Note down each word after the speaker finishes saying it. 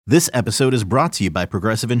This episode is brought to you by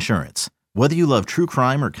Progressive Insurance. Whether you love true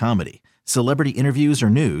crime or comedy, celebrity interviews or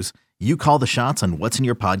news, you call the shots on what's in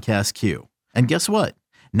your podcast queue. And guess what?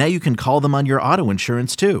 Now you can call them on your auto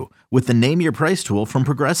insurance too with the Name Your Price tool from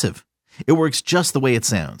Progressive. It works just the way it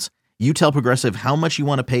sounds. You tell Progressive how much you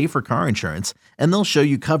want to pay for car insurance, and they'll show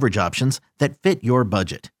you coverage options that fit your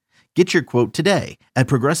budget. Get your quote today at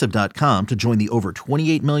Progressive.com to join the over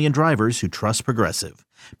 28 million drivers who trust Progressive.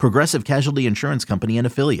 Progressive Casualty Insurance Company and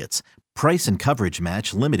Affiliates. Price and coverage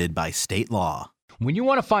match limited by state law. When you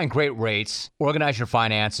want to find great rates, organize your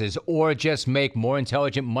finances, or just make more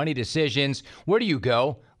intelligent money decisions, where do you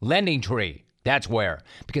go? LendingTree. That's where,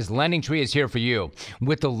 because LendingTree is here for you.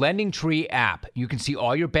 With the LendingTree app, you can see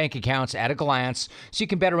all your bank accounts at a glance so you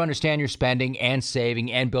can better understand your spending and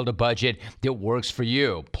saving and build a budget that works for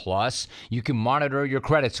you. Plus, you can monitor your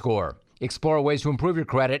credit score, explore ways to improve your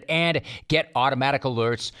credit, and get automatic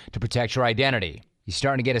alerts to protect your identity. You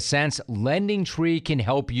starting to get a sense? LendingTree can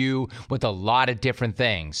help you with a lot of different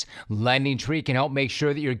things. LendingTree can help make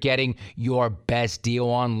sure that you're getting your best deal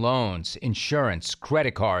on loans, insurance,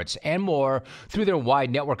 credit cards, and more through their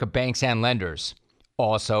wide network of banks and lenders.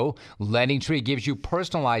 Also, LendingTree gives you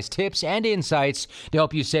personalized tips and insights to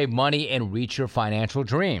help you save money and reach your financial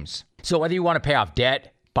dreams. So whether you want to pay off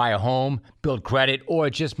debt, buy a home, build credit,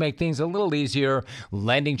 or just make things a little easier,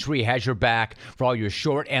 LendingTree has your back for all your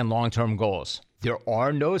short and long-term goals. There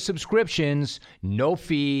are no subscriptions, no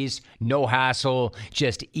fees, no hassle,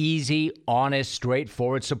 just easy, honest,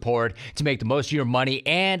 straightforward support to make the most of your money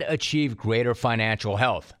and achieve greater financial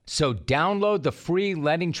health. So download the free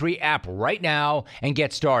LendingTree app right now and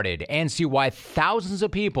get started and see why thousands of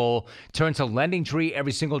people turn to LendingTree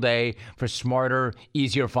every single day for smarter,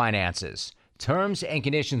 easier finances. Terms and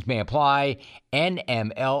conditions may apply.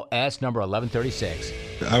 NMLS number 1136.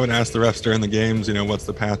 I would ask the refs during the games, what's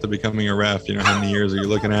the path to becoming a ref? How many years are you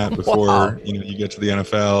looking at before, you get to the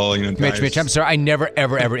NFL? Mitch, I'm sorry. I never,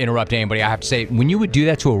 ever interrupt anybody. I have to say, when you would do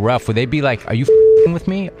that to a ref, would they be like, are you with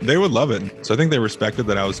me? They would love it. So I think they respected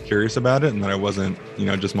that I was curious about it and that I wasn't,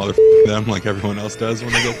 just them like everyone else does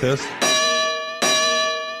when they get pissed.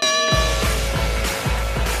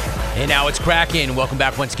 And now it's cracking. Welcome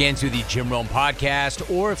back once again to the Jim Rome Podcast.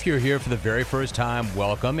 Or if you're here for the very first time,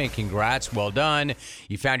 welcome and congrats. Well done.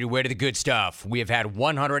 You found your way to the good stuff. We have had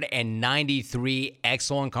 193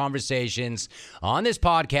 excellent conversations on this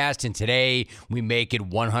podcast, and today we make it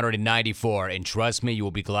 194. And trust me, you will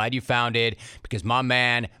be glad you found it because my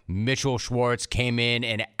man, Mitchell Schwartz, came in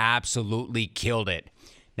and absolutely killed it.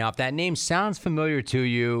 Now, if that name sounds familiar to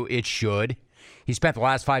you, it should. He spent the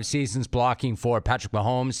last 5 seasons blocking for Patrick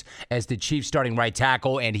Mahomes as the Chiefs starting right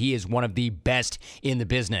tackle, and he is one of the best in the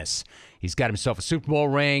business. He's got himself a Super Bowl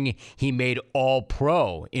ring. He made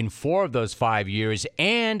All-Pro in 4 of those 5 years,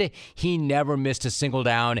 and he never missed a single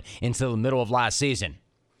down until the middle of last season.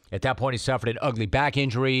 At that point, he suffered an ugly back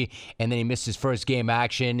injury, and then he missed his first game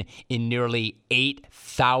action in nearly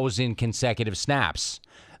 8,000 consecutive snaps.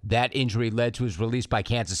 That injury led to his release by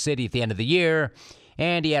Kansas City at the end of the year,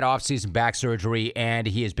 and he had off-season back surgery, and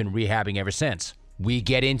he has been rehabbing ever since. We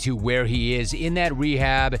get into where he is in that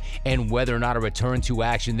rehab and whether or not a return to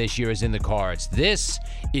action this year is in the cards. This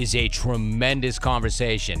is a tremendous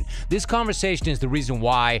conversation. This conversation is the reason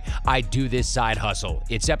why I do this side hustle.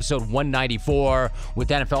 It's episode 194 with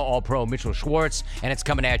NFL All-Pro Mitchell Schwartz, and it's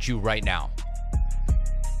coming at you right now.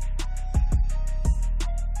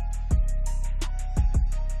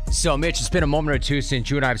 So, Mitch, it's been a moment or two since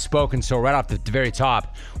you and I have spoken, so right off the very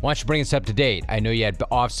top, why don't you bring us up to date? I know you had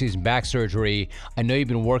off-season back surgery. I know you've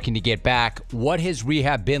been working to get back. What has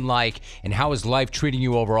rehab been like, and how is life treating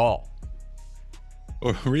you overall?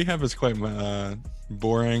 Well, rehab is quite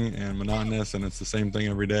boring and monotonous, and it's the same thing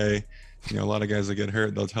every day. A lot of guys that get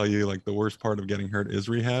hurt, they'll tell you, the worst part of getting hurt is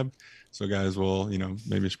rehab. So guys will,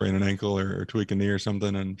 maybe sprain an ankle or tweak a knee or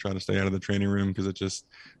something and try to stay out of the training room because it's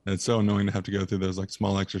so annoying to have to go through those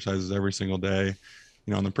small exercises every single day.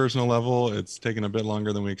 On the personal level, it's taken a bit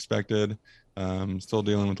longer than we expected. Still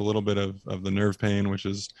dealing with a little bit of the nerve pain, which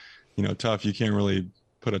is, tough. You can't really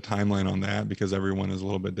put a timeline on that because everyone is a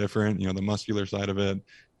little bit different. The muscular side of it,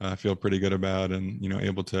 I feel pretty good about and,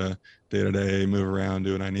 able to day to day move around,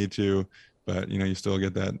 do what I need to. But, you still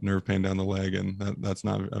get that nerve pain down the leg, and that's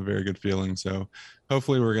not a very good feeling. So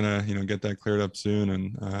hopefully we're going to, get that cleared up soon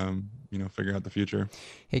and, figure out the future.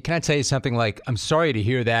 Hey, can I tell you something? I'm sorry to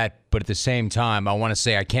hear that, but at the same time, I want to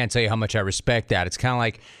say I can't tell you how much I respect that. It's kind of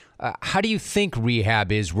like, how do you think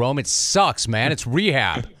rehab is, Rome? It sucks, man. It's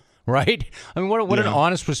rehab, right? I mean, what an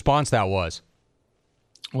honest response that was.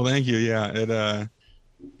 Well, thank you. Yeah,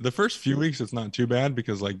 the first few weeks, it's not too bad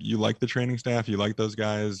because you like the training staff, you like those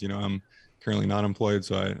guys. I'm currently not employed,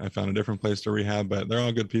 so I found a different place to rehab. But they're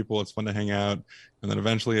all good people. It's fun to hang out, and then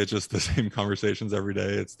eventually it's just the same conversations every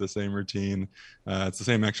day. It's the same routine. It's the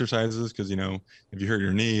same exercises because if you hurt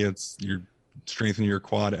your knee, you're strengthening your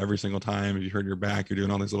quad every single time. If you hurt your back, you're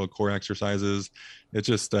doing all these little core exercises. It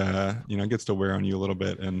just it gets to wear on you a little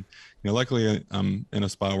bit. And luckily I'm in a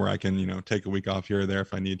spot where I can take a week off here or there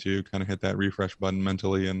if I need to, kind of hit that refresh button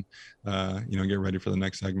mentally and get ready for the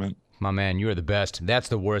next segment. My man, you are the best. That's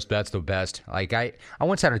the worst. That's the best. Like I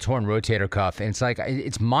once had a torn rotator cuff, and it's like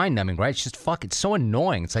it's mind numbing, right? It's just it's so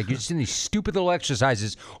annoying. It's like you're just doing these stupid little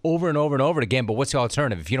exercises over and over and over again. But what's the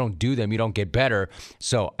alternative? If you don't do them, you don't get better.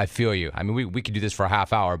 So I feel you. I mean, we could do this for a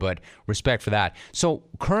half hour, but respect for that. So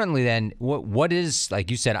currently, then, what is, like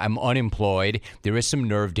you said, I'm unemployed. There is some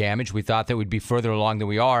nerve damage. We thought that we'd be further along than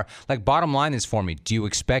we are. Like, bottom line is for me: do you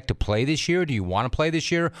expect to play this year? Do you want to play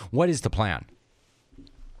this year? What is the plan?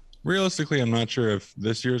 Realistically, I'm not sure if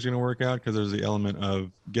this year is going to work out because there's the element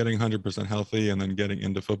of getting 100% healthy and then getting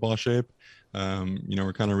into football shape.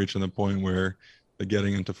 We're kind of reaching the point where the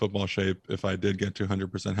getting into football shape, if I did get to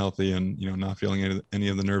 100% healthy and, not feeling any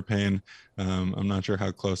of the nerve pain, I'm not sure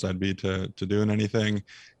how close I'd be to doing anything.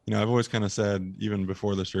 I've always kind of said, even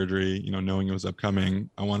before the surgery, knowing it was upcoming,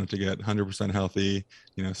 I wanted to get 100% healthy,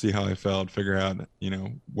 see how I felt, figure out,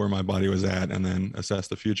 where my body was at, and then assess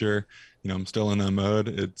the future. I'm still in that mode.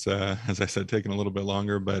 It's, as I said, taking a little bit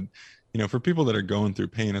longer, but, for people that are going through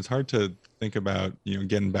pain, it's hard to think about,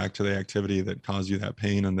 getting back to the activity that caused you that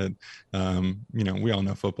pain. And that, we all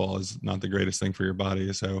know football is not the greatest thing for your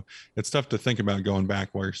body. So it's tough to think about going back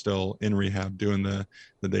while you're still in rehab, doing the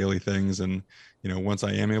daily things. And, once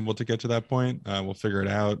I am able to get to that point, we'll figure it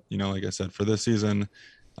out. Like I said, for this season,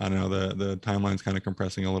 I don't know, the timeline's kind of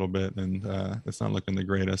compressing a little bit, and it's not looking the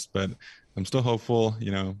greatest, but I'm still hopeful.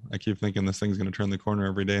 I keep thinking this thing's going to turn the corner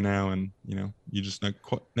every day now, and you just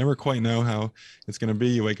never quite know how it's going to be.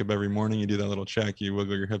 You wake up every morning, you do that little check, you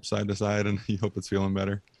wiggle your hips side to side, and you hope it's feeling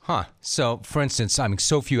better. So, for instance,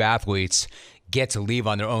 so few athletes get to leave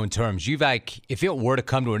on their own terms. If it were to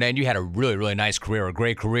come to an end, you had a really, really nice career, a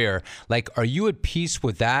great career. Like, are you at peace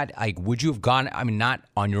with that? Like, would you have gone, not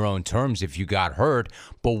on your own terms if you got hurt,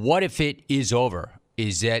 but what if it is over?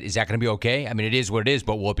 Is that going to be okay? It is what it is,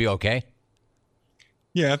 but will it be okay?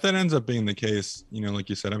 Yeah, if that ends up being the case, like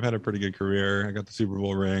you said, I've had a pretty good career. I got the Super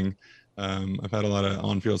Bowl ring. I've had a lot of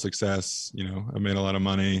on-field success. I've made a lot of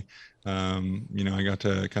money. I got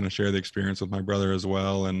to kind of share the experience with my brother as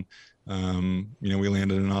well. And, we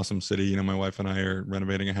landed in an awesome city. My wife and I are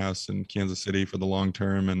renovating a house in Kansas City for the long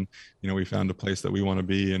term. And, we found a place that we want to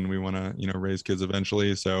be, and we want to, raise kids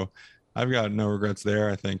eventually. So I've got no regrets there.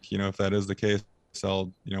 I think, if that is the case,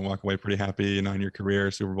 I'll, walk away pretty happy, 9-year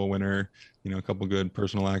career, Super Bowl winner, a couple good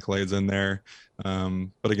personal accolades in there.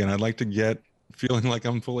 But again, I'd like to get feeling like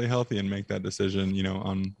I'm fully healthy and make that decision,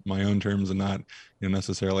 on my own terms, and not,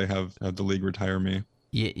 necessarily have the league retire me.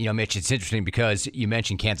 Mitch, it's interesting because you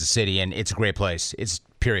mentioned Kansas City, and it's a great place. It's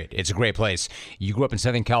a great place. You grew up in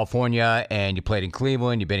Southern California, and you played in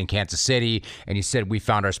Cleveland. You've been in Kansas City, and you said, we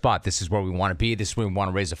found our spot. This is where we want to be. This is where we want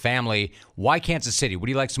to raise a family. Why Kansas City? What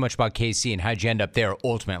do you like so much about KC, and how'd you end up there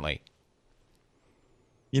ultimately?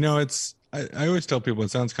 I always tell people,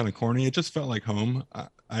 it sounds kind of corny. It just felt like home.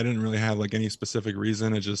 I didn't really have any specific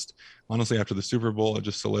reason. It just, honestly, after the Super Bowl, it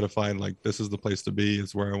just solidified, this is the place to be.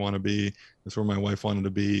 It's where I want to be. It's where my wife wanted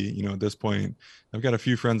to be. At this point, I've got a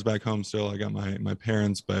few friends back home still. I got my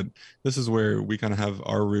parents, but this is where we kind of have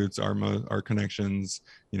our roots, our connections,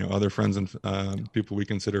 other friends and people we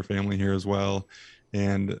consider family here as well.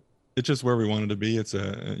 And it's just where we wanted to be. It's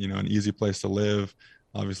an easy place to live.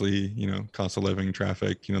 Obviously, cost of living,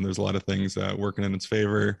 traffic, there's a lot of things working in its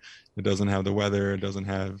favor. It doesn't have the weather. It doesn't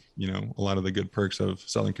have, a lot of the good perks of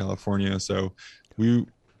Southern California. So we're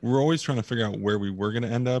always trying to figure out where we were going to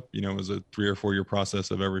end up. It was a 3 or 4 year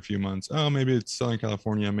process of every few months. Oh, maybe it's Southern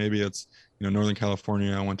California. Maybe it's, Northern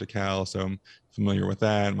California. I went to Cal, so I'm familiar with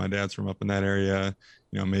that. My dad's from up in that area.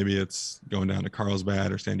 Maybe it's going down to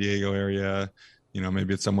Carlsbad or San Diego area.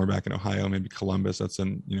 Maybe it's somewhere back in Ohio, maybe Columbus. That's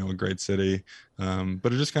in, a great city.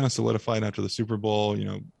 But it just kind of solidified after the Super Bowl.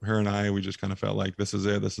 Her and I, we just kind of felt like this is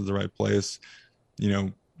it. This is the right place.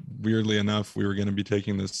 Weirdly enough, we were going to be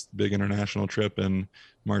taking this big international trip in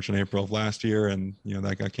March and April of last year. And,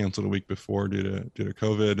 that got canceled a week before due to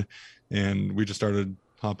COVID. And we just started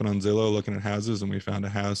hopping on Zillow, looking at houses, and we found a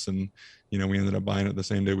house, and, we ended up buying it the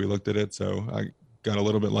same day we looked at it. So I got a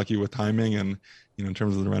little bit lucky with timing, and, in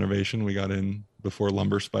terms of the renovation, we got in before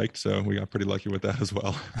lumber spiked. So we got pretty lucky with that as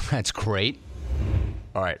well. That's great.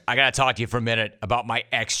 All right, I got to talk to you for a minute about my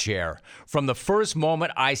X chair. From the first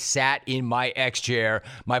moment I sat in my X chair,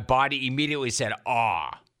 my body immediately said,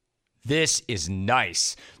 This is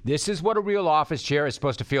nice. This is what a real office chair is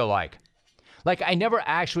supposed to feel like. Like, I never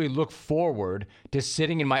actually looked forward to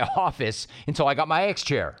sitting in my office until I got my X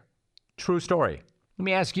chair. True story. Let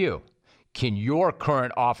me ask you, can your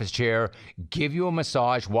current office chair give you a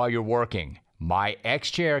massage while you're working? My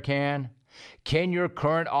X chair can. Can your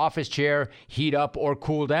current office chair heat up or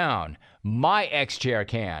cool down? My X chair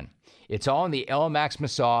can. It's all in the LMAX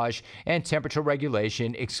massage and temperature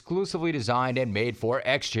regulation, exclusively designed and made for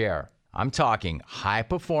X chair. I'm talking high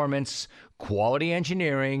performance, quality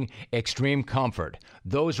engineering, extreme comfort.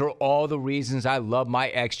 Those are all the reasons I love my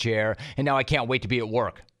X chair, and now I can't wait to be at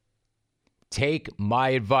work. Take my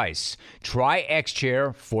advice. Try X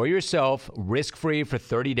chair for yourself, risk-free for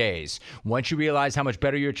 30 days. Once you realize how much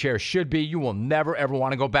better your chair should be, you will never ever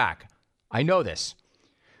want to go back. I know this.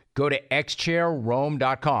 Go to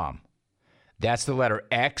xchairrome.com. That's the letter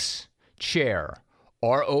X, chair,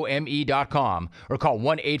 ROME.com, or call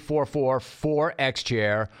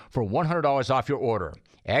 1-844-4XChair for $100 off your order.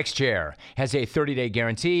 X-Chair has a 30-day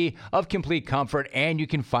guarantee of complete comfort, and you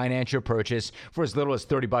can finance your purchase for as little as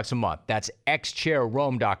 $30 a month. That's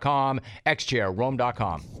xchairrome.com,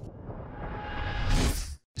 xchairrome.com.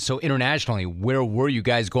 So internationally, where were you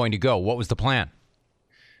guys going to go? What was the plan?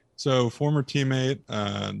 So former teammate,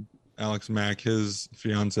 Alex Mack, his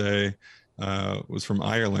fiance was from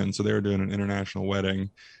Ireland, so they were doing an international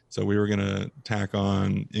wedding. So we were going to tack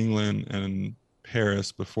on England and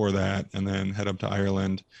Paris before that, and then head up to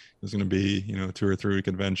Ireland. It was going to be, a 2 or 3 week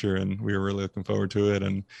adventure, and we were really looking forward to it.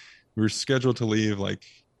 And we were scheduled to leave like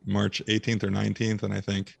March 18th or 19th, and I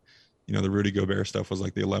think, the Rudy Gobert stuff was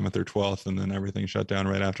like the 11th or 12th, and then everything shut down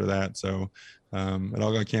right after that. So it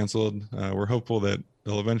all got canceled. We're hopeful that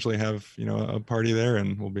they'll eventually have, a party there,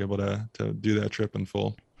 and we'll be able to do that trip in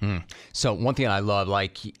full. So one thing I love,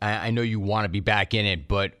 I know you want to be back in it,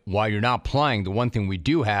 but while you're not playing, the one thing we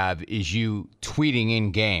do have is you tweeting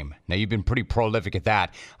in game. Now, you've been pretty prolific at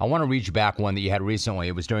that. I want to read you back one that you had recently.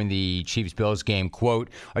 It was during the Chiefs-Bills game. Quote,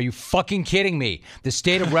 "Are you fucking kidding me? The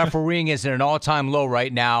state of refereeing is at an all-time low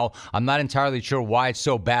right now. I'm not entirely sure why it's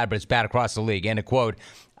so bad, but it's bad across the league." End of quote.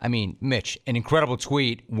 I mean, Mitch, an incredible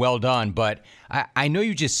tweet, well done, but I know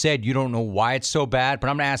you just said you don't know why it's so bad, but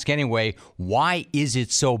I'm going to ask anyway, why is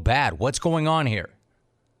it so bad? What's going on here?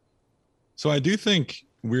 So I do think,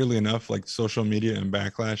 weirdly enough, like social media and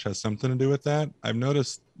backlash has something to do with that. I've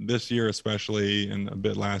noticed this year especially, and a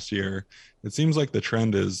bit last year, it seems like the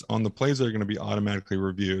trend is on the plays that are going to be automatically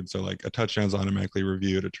reviewed. So like a touchdown's automatically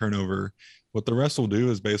reviewed, a turnover. What the refs will do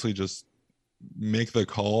is basically just make the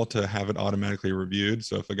call to have it automatically reviewed.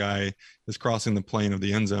 So if a guy is crossing the plane of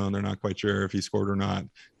the end zone, they're not quite sure if he scored or not,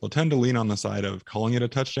 they'll tend to lean on the side of calling it a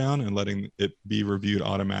touchdown and letting it be reviewed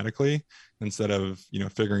automatically instead of,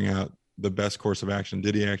 figuring out the best course of action.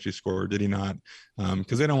 Did he actually score or did he not?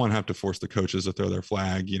 Because they don't want to have to force the coaches to throw their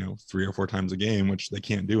flag, 3 or 4 times a game, which they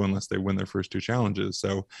can't do unless they win their first 2 challenges.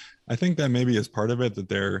 So I think that maybe is part of it, that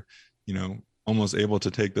they're, almost able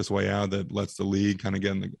to take this way out that lets the league kind of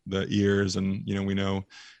get in the ears. And, we know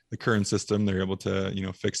the current system, they're able to,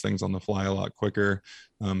 fix things on the fly a lot quicker.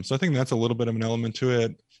 So I think that's a little bit of an element to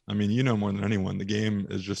it. I mean, more than anyone, the game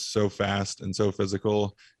is just so fast and so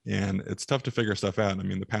physical, and it's tough to figure stuff out. I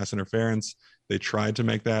mean, the pass interference, they tried to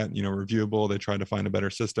make that, reviewable. They tried to find a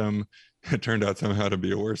better system. It turned out somehow to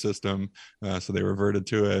be a worse system. So they reverted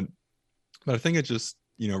to it. But I think it's just,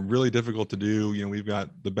 really difficult to do. We've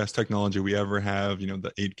got the best technology we ever have,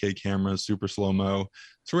 the 8K cameras, super slow-mo.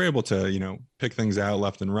 So we're able to, pick things out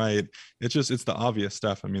left and right. It's the obvious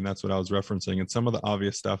stuff. I mean, that's what I was referencing. It's some of the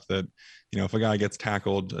obvious stuff that, if a guy gets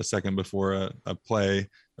tackled a second before a play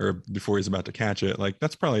or before he's about to catch it, like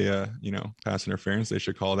that's probably a, pass interference. They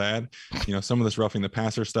should call that. Some of this roughing the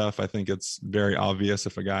passer stuff, I think it's very obvious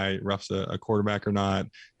if a guy roughs a quarterback or not.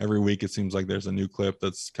 Every week, it seems like there's a new clip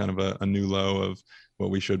that's kind of a new low of what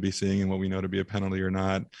we should be seeing and what we know to be a penalty or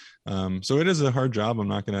not. So it is a hard job. I'm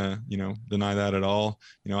not going to, deny that at all.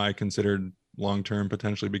 I considered long-term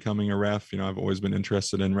potentially becoming a ref. I've always been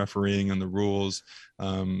interested in refereeing and the rules.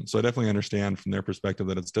 So I definitely understand from their perspective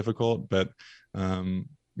that it's difficult, but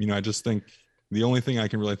I just think the only thing I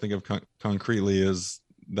can really think of concretely is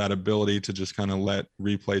that ability to just kind of let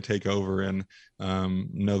replay take over and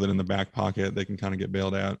know that in the back pocket, they can kind of get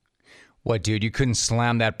bailed out. What, dude? You couldn't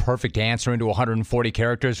slam that perfect answer into 140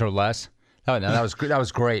 characters or less? Oh, no, that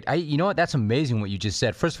was great. You know what? That's amazing what you just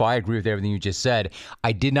said. First of all, I agree with everything you just said.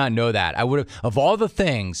 I did not know that. I would have, of all the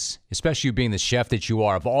things, especially you being the chef that you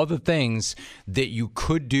are, of all the things that you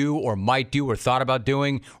could do or might do or thought about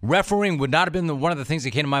doing, refereeing would not have been one of the things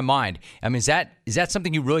that came to my mind. I mean, is that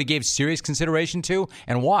something you really gave serious consideration to,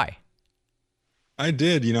 and why? I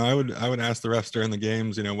did. I would ask the refs during the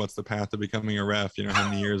games, what's the path to becoming a ref? How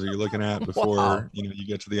many years are you looking at before, Wow. you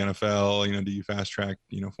get to the NFL? Do you fast track,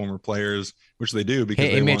 former players, which they do because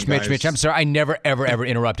Hey, they Mitch, want guys. Mitch, I'm sorry. I never, ever, ever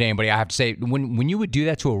interrupt anybody. I have to say, when you would do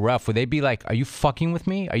that to a ref, would they be like, "Are you fucking with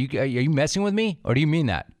me? Are you messing with me? Or do you mean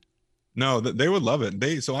that?" No, they would love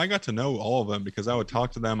it. So I got to know all of them because I would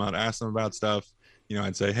talk to them. I'd ask them about stuff.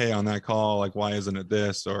 I'd say, hey, on that call, like, why isn't it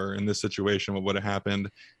this? Or in this situation, what would have happened?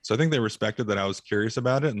 So I think they respected that I was curious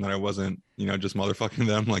about it and that I wasn't, just motherfucking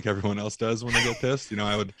them like everyone else does when they get pissed.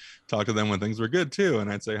 I would talk to them when things were good too. And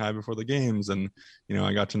I'd say hi before the games. And,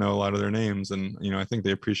 I got to know a lot of their names. And, I think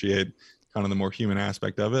they appreciate kind of the more human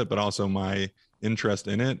aspect of it, but also my interest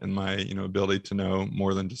in it and my, ability to know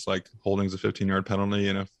more than just like holding's a 15-yard penalty.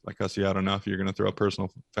 And if I cuss you out enough, you're going to throw a personal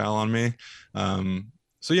foul on me.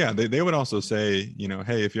 So yeah, they would also say,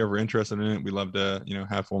 hey, if you're ever interested in it, we love to,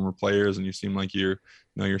 have former players and you seem like you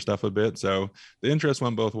know your stuff a bit. So the interest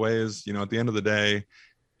went both ways. At the end of the day,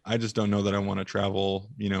 I just don't know that I want to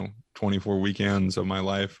travel, 24 weekends of my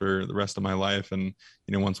life or the rest of my life. And,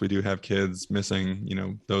 once we do have kids, missing,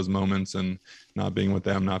 those moments and not being with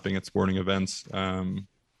them, not being at sporting events,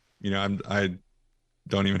 I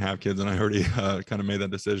don't even have kids and I already kind of made that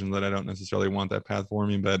decision that I don't necessarily want that path for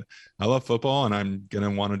me, but I love football and I'm going to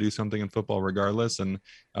want to do something in football regardless. And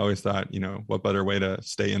I always thought, what better way to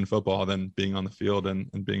stay in football than being on the field and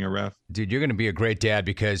being a ref. Dude, you're going to be a great dad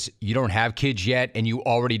because you don't have kids yet and you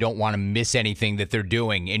already don't want to miss anything that they're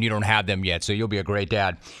doing and you don't have them yet. So you'll be a great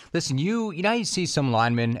dad. Listen, you know, you see some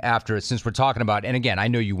linemen after, since we're talking about, and again, I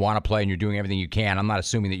know you want to play and you're doing everything you can. I'm not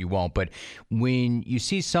assuming that you won't, but when you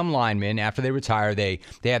see some linemen after they retire, they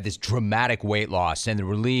have this dramatic weight loss and they're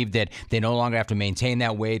relieved that they no longer have to maintain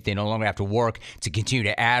that weight. They no longer have to work to continue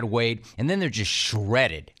to add weight. And then they're just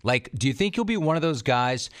shredded. Like, do you think you'll be one of those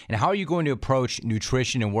guys? And how are you going to approach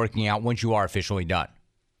nutrition and working out once you are officially done?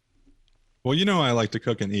 Well, I like to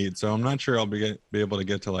cook and eat, so I'm not sure I'll be able to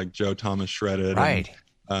get to like Joe Thomas shredded. Right. And,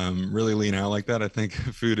 really lean out like that. I think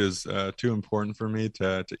food is too important for me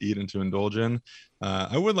to eat and to indulge in.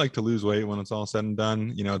 I would like to lose weight when it's all said and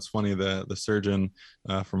done. It's funny, the surgeon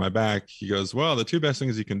for my back, he goes, well, the two best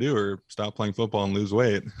things you can do are stop playing football and lose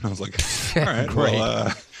weight. And I was like, all right, Great.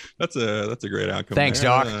 Well, that's a great outcome. Thanks,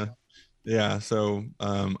 there. Doc. Yeah. So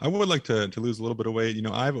I would like to lose a little bit of weight.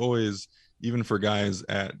 I've always, even for guys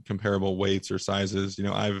at comparable weights or sizes,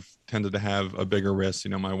 I've tended to have a bigger wrist.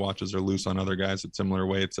 My watches are loose on other guys at similar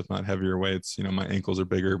weights, if not heavier weights. My ankles are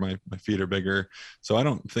bigger, my feet are bigger. So I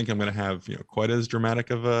don't think I'm going to have, quite as dramatic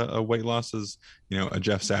of a weight loss as, a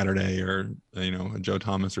Jeff Saturday or, a Joe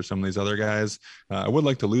Thomas or some of these other guys. I would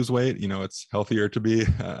like to lose weight. It's healthier to be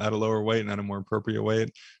at a lower weight and at a more appropriate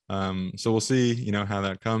weight. So we'll see, how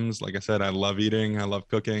that comes. Like I said, I love eating. I love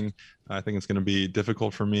cooking. I think it's going to be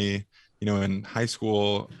difficult for me. In high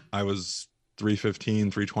school, I was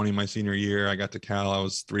 315, 320 my senior year. I got to Cal, I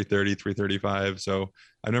was 330, 335. So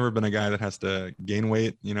I've never been a guy that has to gain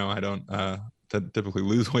weight. I don't typically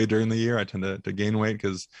lose weight during the year. I tend to gain weight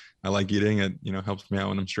because I like eating. It, helps me out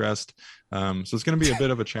when I'm stressed. So it's going to be a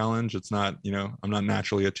bit of a challenge. It's not, I'm not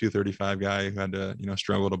naturally a 235 guy who had to,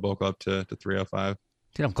 struggle to bulk up to 305.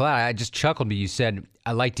 Dude, I'm glad. I just chuckled when you said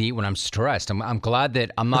I like to eat when I'm stressed. I'm glad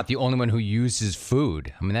that I'm not the only one who uses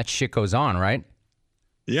food. I mean, that shit goes on, right?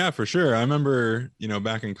 Yeah, for sure. I remember,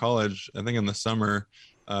 back in college, I think in the summer,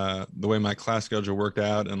 the way my class schedule worked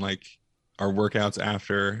out and like our workouts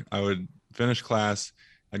after, I would finish class,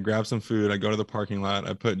 I'd grab some food, I'd go to the parking lot,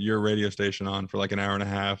 I'd put your radio station on for like an hour and a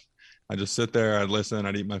half. I'd just sit there, I'd listen,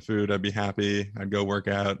 I'd eat my food, I'd be happy, I'd go work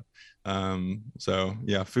out. So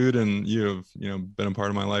yeah, food and you have, been a part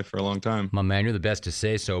of my life for a long time. My man, you're the best to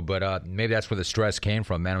say so, but maybe that's where the stress came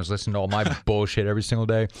from, man. I was listening to all my bullshit every single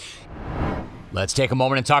day. Let's take a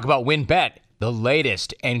moment and talk about WynnBET, the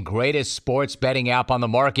latest and greatest sports betting app on the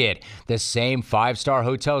market. The same 5-star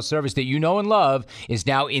hotel service that you know and love is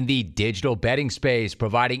now in the digital betting space,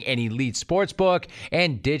 providing an elite sportsbook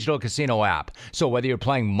and digital casino app. So whether you're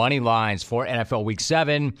playing money lines for NFL Week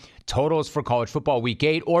 7, totals for college football Week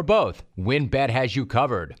 8, or both, WynnBET has you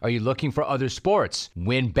covered. Are you looking for other sports?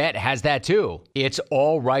 WynnBET has that too. It's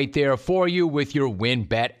all right there for you with your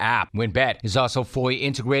WynnBET app. WynnBET is also fully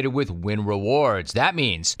integrated with Wynn Rewards. That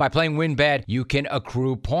means by playing WynnBET, you can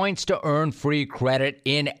accrue points to earn free credit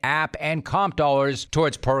in app and comp dollars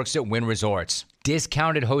towards perks at Wynn Resorts.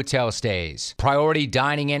 discounted hotel stays, priority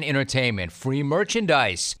dining and entertainment, free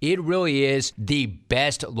merchandise. It really is the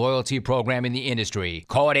best loyalty program in the industry.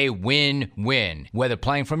 Call it a win-win. Whether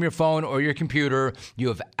playing from your phone or your computer, you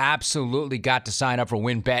have absolutely got to sign up for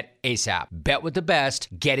WynnBET ASAP. Bet with the best.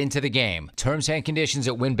 Get into the game. Terms and conditions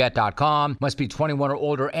at wynnbet.com. Must be 21 or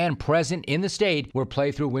older and present in the state where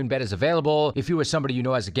playthrough WynnBET is available. If you or somebody you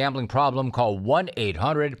know has a gambling problem, call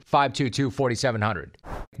 1-800-522-4700.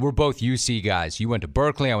 We're both UC guys. You went to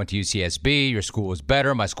Berkeley, I went to UCSB. Your school was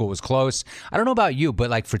better, my school was close. I don't know about you, but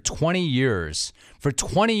like for 20 years,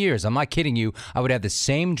 I'm not kidding you, I would have the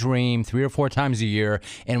same dream 3 or 4 times a year,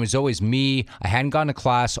 and it was always me. I hadn't gone to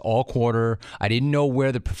class all quarter. I didn't know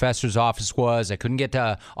where the professor's office was. I couldn't get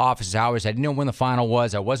to office hours. I didn't know when the final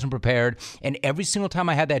was. I wasn't prepared. And every single time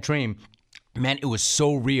I had that dream, man, it was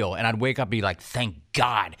so real. And I'd wake up and be like, thank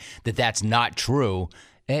God that that's not true.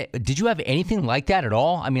 Did you have anything like that at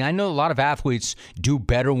all? I mean, I know a lot of athletes do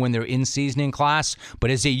better when they're in season in class, but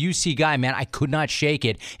as a UC guy, man, I could not shake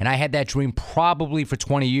it, and I had that dream probably for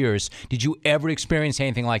 20 years. Did you ever experience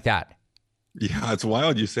anything like that? Yeah, it's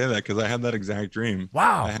wild you say that because I had that exact dream.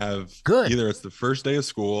 Wow. I have Good. Either it's the first day of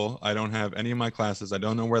school, I don't have any of my classes, I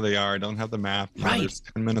don't know where they are, I don't have the map. Right. There's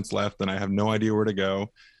 10 minutes left and I have no idea where to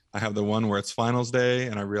go. I have the one where it's finals day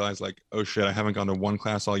and I realize like, oh shit, I haven't gone to one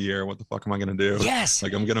class all year. What the fuck am I going to do? Yes.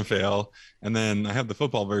 Like I'm going to fail. And then I have the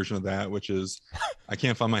football version of that, which is I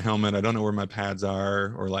can't find my helmet. I don't know where my pads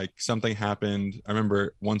are, or like something happened. I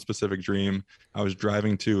remember one specific dream. I was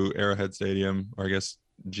driving to Arrowhead Stadium, or I guess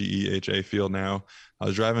GEHA Field now. I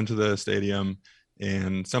was driving to the stadium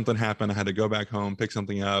and something happened. I had to go back home, pick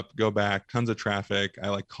something up, go back, tons of traffic. I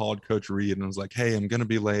like called Coach Reed and was like, hey, I'm going to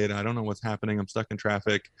be late. I don't know what's happening. I'm stuck in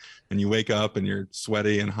traffic. And you wake up and you're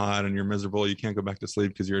sweaty and hot and you're miserable. You can't go back to sleep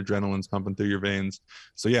because your adrenaline's pumping through your veins.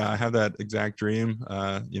 So yeah, I have that exact dream,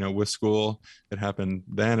 with school. It happened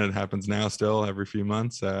then, it happens now still every few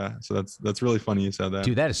months. So that's really funny you said that.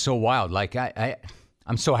 Dude, that is so wild. Like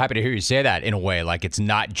I'm so happy to hear you say that in a way, like it's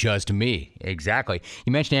not just me. Exactly.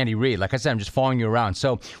 You mentioned Andy Reid. Like I said, I'm just following you around.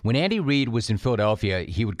 So when Andy Reid was in Philadelphia,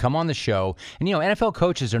 he would come on the show, and NFL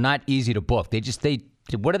coaches are not easy to book.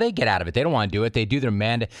 What do they get out of it? They don't want to do it. They do their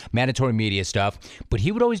mandatory media stuff. But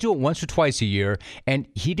he would always do it once or twice a year, and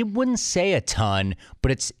he wouldn't say a ton,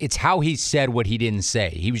 but it's how he said what he didn't say.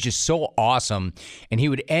 He was just so awesome, and he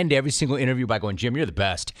would end every single interview by going, Jim, you're the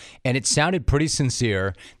best. And it sounded pretty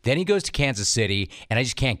sincere. Then he goes to Kansas City, and I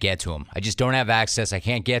just can't get to him. I just don't have access. I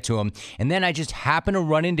can't get to him. And then I just happen to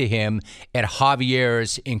run into him at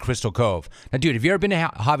Javier's in Crystal Cove. Now, dude, have you ever been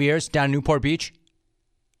to Javier's down in Newport Beach?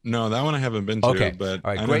 No, that one I haven't been to, okay. But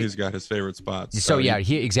right, I know he's got his favorite spots. So yeah,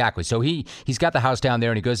 exactly. So he's got the house down there,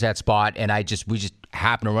 and he goes to that spot, and we just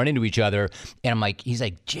happen to run into each other, and I'm like, he's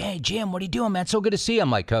like, Jim, what are you doing, man? So good to see you. I'm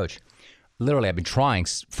like, Coach, literally, I've been trying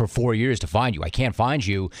for 4 years to find you. I can't find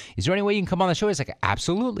you. Is there any way you can come on the show? He's like,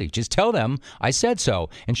 absolutely. Just tell them I said so.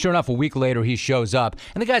 And sure enough, a week later, he shows up,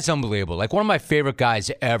 and the guy's unbelievable. Like one of my favorite guys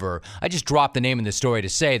ever. I just dropped the name in the story to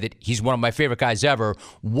say that he's one of my favorite guys ever.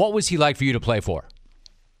 What was he like for you to play for?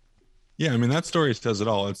 Yeah, I mean, that story says it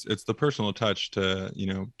all. It's the personal touch to,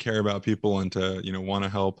 care about people and to, want to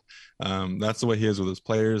help. That's the way he is with his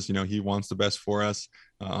players. He wants the best for us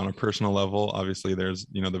on a personal level. Obviously, there's,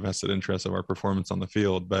 the vested interest of our performance on the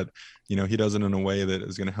field, but, he does it in a way that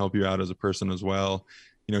is going to help you out as a person as well.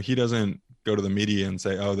 He doesn't go to the media and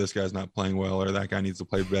say, oh, this guy's not playing well, or that guy needs to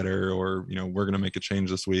play better, or, we're going to make a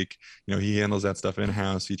change this week. He handles that stuff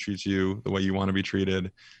in-house. He treats you the way you want to be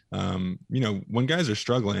treated. When guys are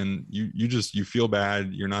struggling, you feel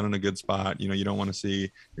bad. You're not in a good spot. You don't want to see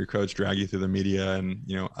your coach drag you through the media. And,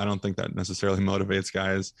 I don't think that necessarily motivates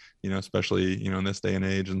guys, especially, in this day and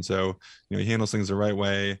age. And so, he handles things the right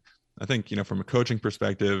way. I think, from a coaching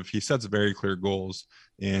perspective, he sets very clear goals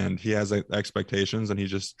and he has expectations and he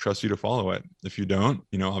just trusts you to follow it. If you don't,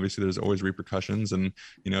 obviously there's always repercussions. And,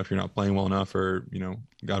 if you're not playing well enough or,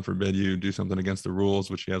 God forbid you do something against the rules,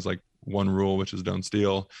 which he has like one rule, which is don't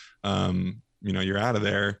steal, you're out of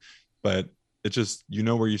there. But it's just,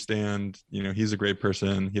 where you stand. He's a great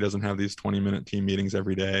person. He doesn't have these 20-minute team meetings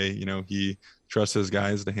every day. He trusts his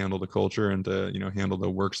guys to handle the culture and to, handle the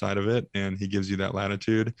work side of it. And he gives you that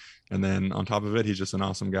latitude. And then on top of it, he's just an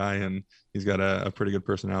awesome guy. And he's got a pretty good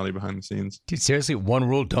personality behind the scenes. Dude, seriously, one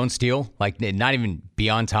rule, don't steal? Like not even be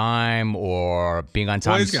on time or being on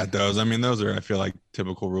time? Well, he's got those. I mean, those are, I feel like,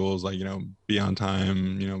 typical rules, like, be on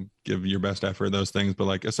time, give your best effort, those things. But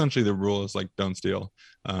like, essentially the rule is like, don't steal.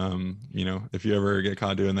 If you ever get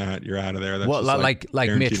caught doing that, you're out of there. That's well, like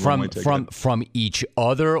Mitch, from each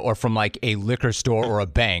other or from like a liquor store or a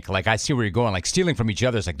bank? Like, I see where you're going. Like, stealing from each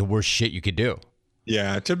other is like the worst shit you could do.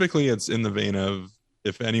 Yeah, typically it's in the vein of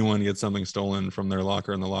if anyone gets something stolen from their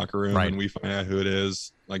locker in the locker room Right. and we find out who it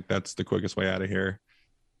is, like that's the quickest way out of here.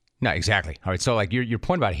 No, exactly. All right. So, like your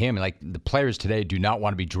point about him, like the players today do not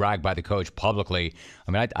want to be dragged by the coach publicly.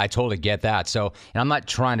 I mean, I totally get that. So, and I'm not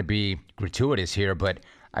trying to be gratuitous here, but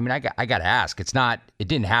I mean, I got to ask. It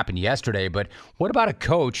didn't happen yesterday, but what about a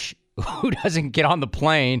coach who doesn't get on the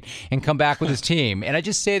plane and come back with his team? And I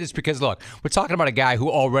just say this because, look, we're talking about a guy who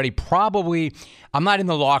already probably, I'm not in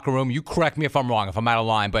the locker room. You correct me if I'm wrong, if I'm out of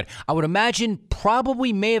line, but I would imagine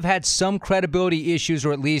probably may have had some credibility issues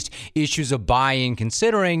or at least issues of buy-in,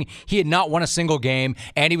 considering he had not won a single game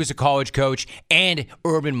and he was a college coach and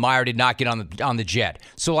Urban Meyer did not get on the jet.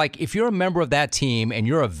 So, like, if you're a member of that team and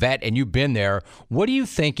you're a vet and you've been there, what are you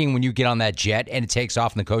thinking when you get on that jet and it takes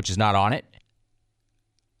off and the coach is not on it?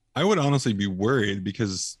 I would honestly be worried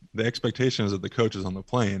because the expectation is that the coach is on the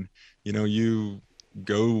plane. You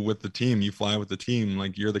go with the team, you fly with the team,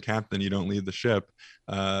 like you're the captain, you don't leave the ship.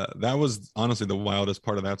 That was honestly the wildest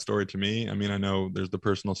part of that story to me. I mean, I know there's the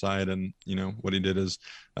personal side and, what he did is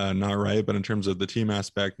not right. But in terms of the team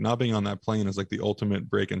aspect, not being on that plane is like the ultimate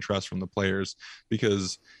break in trust from the players,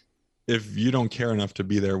 because if you don't care enough to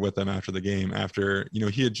be there with them after the game, after,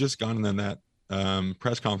 he had just gone in that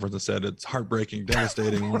press conference and said it's heartbreaking,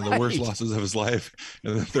 devastating, one of the worst losses of his life.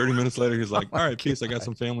 And then 30 minutes later, he's like, all right, peace. I got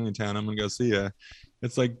some family in town. I'm going to go see you.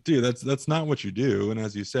 It's like, dude, that's not what you do. And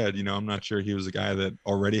as you said, I'm not sure he was a guy that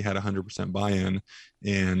already had 100% buy-in,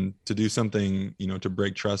 and to do something, to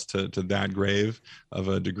break trust to that grave of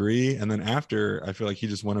a degree. And then after, I feel like he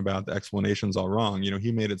just went about the explanations all wrong.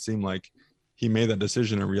 He made it seem like he made that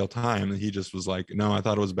decision in real time. And he just was like, no, I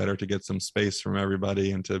thought it was better to get some space from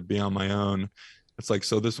everybody and to be on my own. It's like,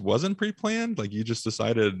 so this wasn't pre-planned. Like you just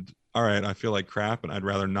decided, all right, I feel like crap and I'd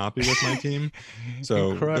rather not be with my team.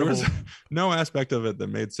 So there was no aspect of it that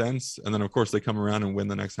made sense. And then of course they come around and win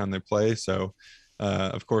the next time they play. So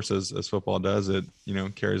of course, as football does, it,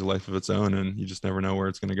 carries a life of its own and you just never know where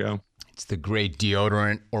it's going to go. It's the great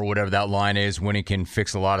deodorant or whatever that line is when it can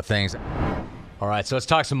fix a lot of things. All right, so let's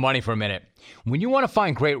talk some money for a minute. When you want to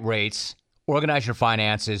find great rates, organize your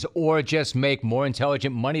finances, or just make more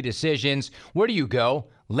intelligent money decisions, where do you go?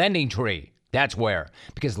 LendingTree. That's where,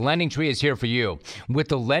 because LendingTree is here for you. With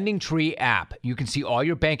the LendingTree app, you can see all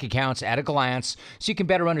your bank accounts at a glance, so you can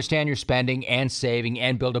better understand your spending and saving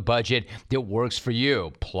and build a budget that works for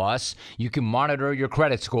you. Plus, you can monitor your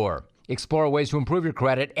credit score, explore ways to improve your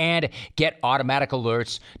credit, and get automatic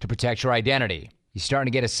alerts to protect your identity. You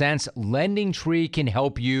starting to get a sense? LendingTree can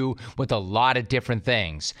help you with a lot of different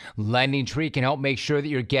things. LendingTree can help make sure that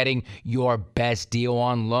you're getting your best deal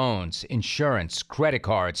on loans, insurance, credit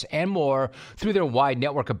cards, and more through their wide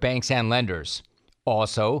network of banks and lenders.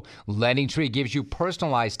 Also, LendingTree gives you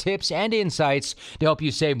personalized tips and insights to help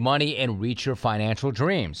you save money and reach your financial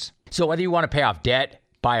dreams. So whether you want to pay off debt,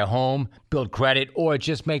 buy a home, build credit, or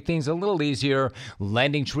just make things a little easier,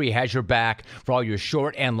 LendingTree has your back for all your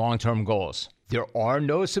short and long-term goals. There are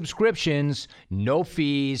no subscriptions, no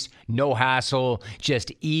fees, no hassle, just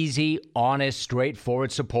easy, honest,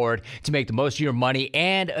 straightforward support to make the most of your money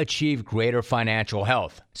and achieve greater financial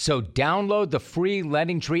health. So download the free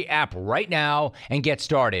LendingTree app right now and get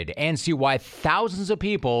started and see why thousands of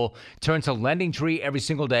people turn to LendingTree every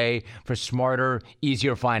single day for smarter,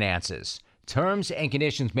 easier finances. Terms and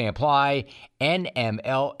conditions may apply.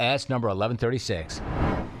 NMLS number 1136.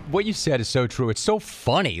 What you said is so true. It's so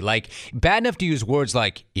funny. Like, bad enough to use words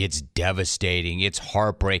like, it's devastating, it's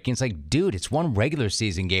heartbreaking. It's like, dude, it's one regular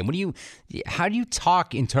season game. How do you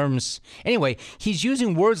talk in terms? Anyway, he's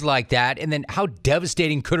using words like that, and then how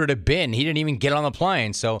devastating could it have been? He didn't even get on the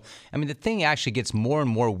plane. So, I mean, the thing actually gets more and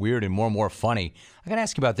more weird and more funny. I got to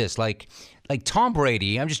ask you about this. Like Tom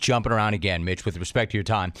Brady, I'm just jumping around again, Mitch, with respect to your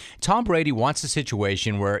time. Tom Brady wants a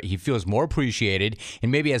situation where he feels more appreciated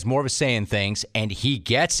and maybe has more of a say in things, and he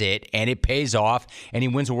gets it, and it pays off, and he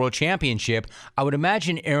wins a world championship. I would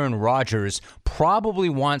imagine Aaron Rodgers probably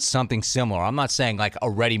wants something similar. I'm not saying like a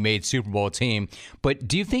ready-made Super Bowl team, but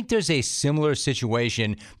do you think there's a similar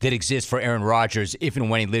situation that exists for Aaron Rodgers if and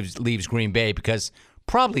when he leaves Green Bay? Because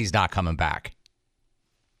probably he's not coming back.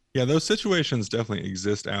 Yeah, those situations definitely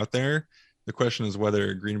exist out there. The question is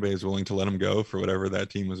whether Green Bay is willing to let him go for whatever that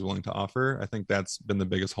team was willing to offer. I think that's been the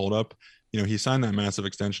biggest holdup. He signed that massive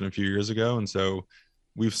extension a few years ago. And so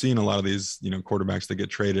we've seen a lot of these, quarterbacks that get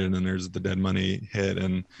traded and there's the dead money hit.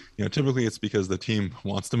 And, typically it's because the team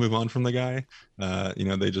wants to move on from the guy.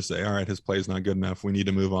 They just say, all right, his play is not good enough. We need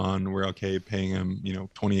to move on. We're okay paying him,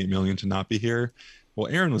 $28 million to not be here. Well,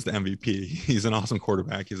 Aaron was the MVP. He's an awesome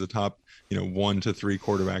quarterback. He's a top 1 to 3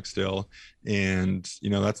 quarterbacks still. And,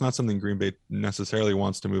 that's not something Green Bay necessarily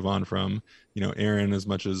wants to move on from. Aaron, as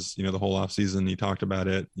much as, the whole offseason, he talked about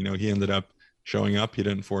it, he ended up showing up. He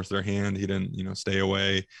didn't force their hand. He didn't, stay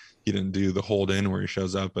away. He didn't do the hold in where he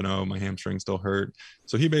shows up and, oh, my hamstring still hurt.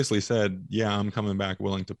 So he basically said, yeah, I'm coming back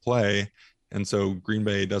willing to play. And so Green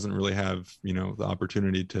Bay doesn't really have, the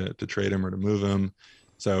opportunity to trade him or to move him.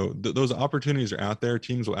 So those opportunities are out there.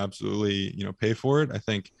 Teams will absolutely, pay for it. I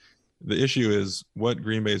think the issue is what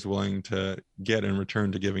Green Bay is willing to get in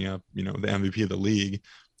return to giving up, the MVP of the league.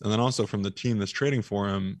 And then also from the team that's trading for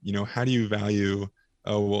him, how do you value,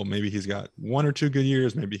 oh, well, maybe he's got 1 or 2 good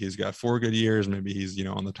years. Maybe he's got 4 good years. Maybe he's,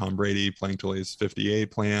 on the Tom Brady playing till he's 58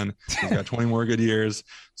 plan. He's got 20 more good years.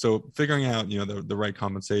 So figuring out, the right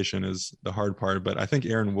compensation is the hard part. But I think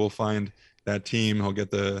Aaron will find that team. He'll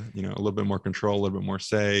get a little bit more control, a little bit more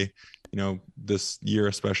say. This year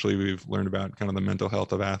especially, we've learned about kind of the mental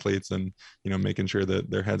health of athletes and, making sure that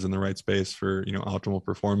their head's in the right space for, optimal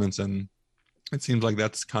performance. And it seems like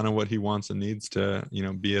that's kind of what he wants and needs to,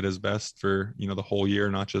 be at his best for, the whole year,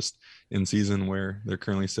 not just in season where they're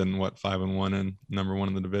currently sitting 5-1 and number 1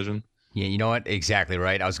 in the division. Yeah, you know what? Exactly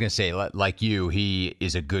right. I was going to say, like you, he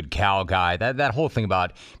is a good Cal guy. That whole thing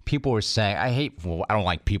about people were saying, I don't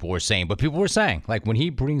like people were saying, but people were saying, like when he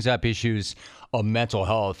brings up issues of mental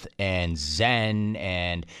health and Zen,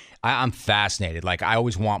 and I'm fascinated. Like I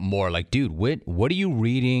always want more. Like, dude, what are you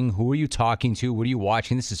reading? Who are you talking to? What are you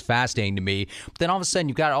watching? This is fascinating to me. But then all of a sudden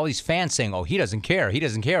you've got all these fans saying, oh, he doesn't care. He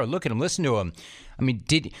doesn't care. Look at him. Listen to him. I mean,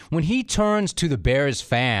 when he turns to the Bears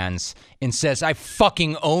fans and says, I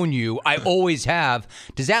fucking own you, I always have,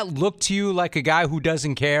 does that look to you like a guy who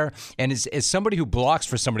doesn't care? And as somebody who blocks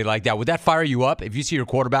for somebody like that, would that fire you up if you see your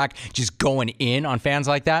quarterback just going in on fans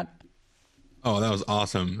like that? Oh, that was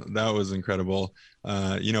awesome. That was incredible.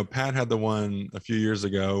 Pat had the one a few years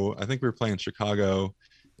ago. I think we were playing Chicago,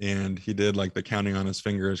 and he did like the counting on his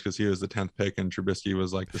fingers because he was the 10th pick and Trubisky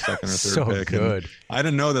was like the second or third so pick. Good. And I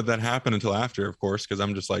didn't know that happened until after, of course, because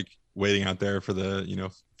I'm just like waiting out there for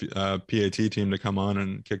the, PAT team to come on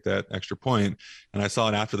and kick that extra point. And I saw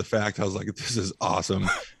it after the fact. I was like, this is awesome.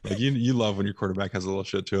 Like you love when your quarterback has a little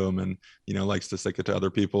shit to him and, likes to stick it to other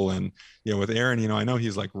people. And, with Aaron, I know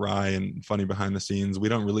he's like wry and funny behind the scenes. We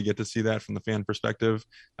don't really get to see that from the fan perspective.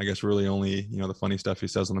 I guess really only, the funny stuff he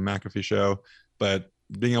says on the McAfee show, but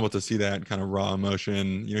being able to see that kind of raw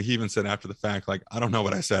emotion, he even said after the fact, like, I don't know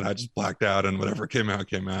what I said. I just blacked out and whatever came out.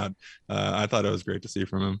 I thought it was great to see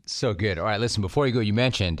from him. So good. All right, listen, before you go, you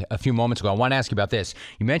mentioned a few moments ago, I want to ask you about this.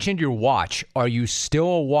 You mentioned your watch. Are you still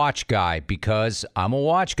a watch guy? Because I'm a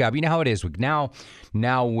watch guy. But you know how it is.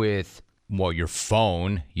 Now with, your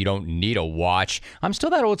phone, you don't need a watch. I'm still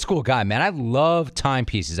that old school guy, man. I love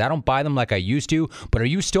timepieces. I don't buy them like I used to. But are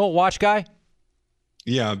you still a watch guy?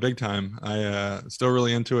 Yeah, big time. I still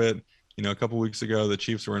really into it. A couple weeks ago, the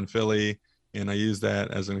Chiefs were in Philly, and I used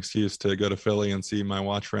that as an excuse to go to Philly and see my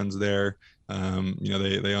watch friends there. They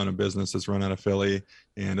own a business that's run out of Philly,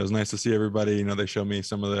 and it was nice to see everybody. They showed me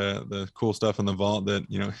some of the cool stuff in the vault that,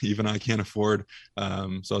 even I can't afford. So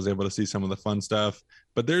I was able to see some of the fun stuff.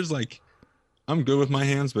 But there's I'm good with my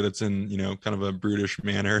hands, but it's in, kind of a brutish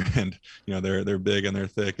manner, and, they're big and they're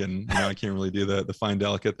thick, and, I can't really do the fine,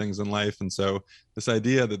 delicate things in life. And so this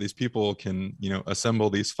idea that these people can, assemble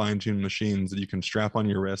these fine-tuned machines that you can strap on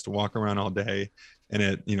your wrist, walk around all day, and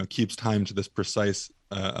it, keeps time to this precise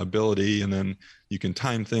ability. And then you can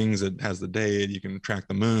time things. It has the date, you can track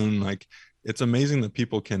the moon. Like, it's amazing that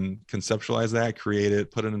people can conceptualize that, create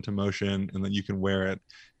it, put it into motion, and then you can wear it.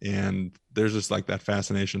 And there's just like that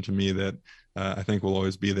fascination to me that I think will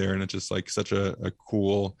always be there. And it's just like such a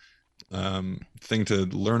cool thing to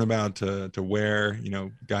learn about, to wear.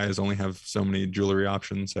 Guys only have so many jewelry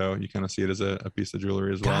options. So you kind of see it as a piece of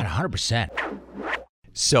jewelry as well. God, 100%.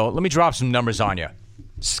 So let me drop some numbers on you.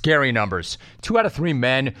 Scary numbers. 2 out of 3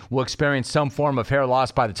 men will experience some form of hair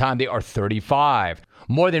loss by the time they are 35.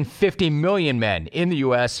 More than 50 million men in the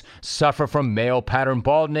U.S. suffer from male pattern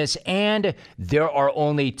baldness, and there are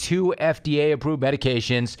only 2 FDA-approved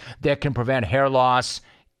medications that can prevent hair loss.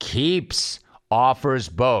 Keeps offers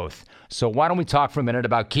both. So why don't we talk for a minute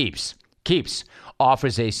about Keeps? Keeps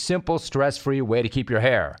offers a simple, stress-free way to keep your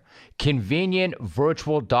hair. Convenient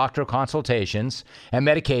virtual doctor consultations and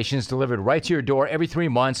medications delivered right to your door every 3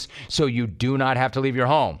 months so you do not have to leave your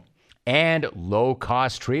home. And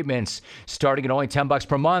low-cost treatments starting at only $10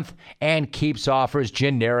 per month, and Keeps offers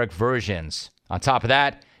generic versions. On top of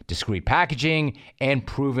that, discreet packaging and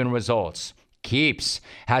proven results. Keeps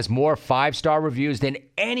has more 5-star reviews than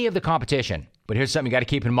any of the competition. But here's something you got to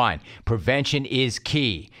keep in mind. Prevention is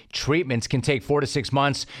key. Treatments can take 4 to 6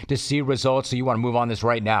 months to see results, so you want to move on this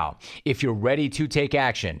right now. If you're ready to take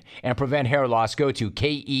action and prevent hair loss, go to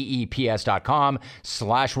keeps.com/Rome.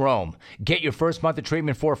 Get your first month of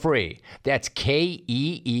treatment for free. That's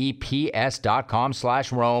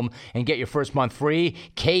keeps.com/Rome and get your first month free.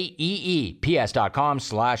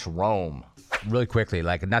 keeps.com/Rome. Really quickly,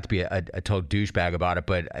 like, not to be a total douchebag about it,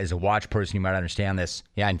 but as a watch person, you might understand this.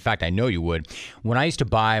 Yeah, in fact, I know you would. When I used to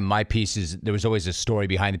buy my pieces, there was always a story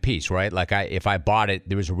behind the piece, right? Like, if I bought it,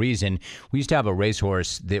 there was a reason. We used to have a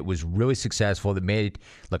racehorse that was really successful that made,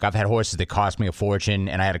 look, I've had horses that cost me a fortune,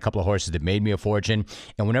 and I had a couple of horses that made me a fortune.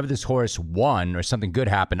 And whenever this horse won or something good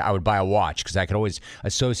happened, I would buy a watch because I could always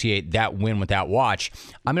associate that win with that watch.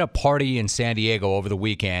 I'm in a party in San Diego over the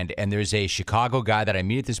weekend, and there's a Chicago guy that I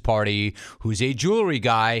meet at this party who's a jewelry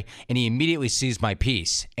guy, and he immediately sees my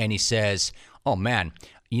piece, and he says, "Oh, man,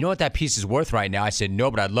 you know what that piece is worth right now?" I said, "No,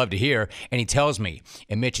 but I'd love to hear." And he tells me,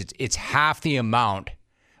 and Mitch, it's half the amount.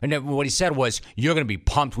 And then what he said was, "You're going to be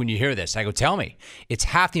pumped when you hear this." I go, "Tell me." "It's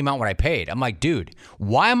half the amount what I paid." I'm like, "Dude,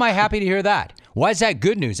 why am I happy to hear that? Why is that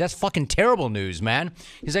good news? That's fucking terrible news, man."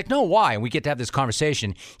 He's like, "No, why?" And we get to have this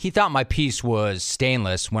conversation. He thought my piece was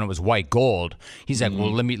stainless when it was white gold. He's like,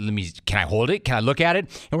 "Well, let me, can I hold it? Can I look at it?"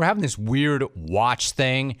 And we're having this weird watch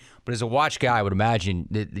thing. But as a watch guy, I would imagine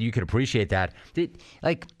that you could appreciate that.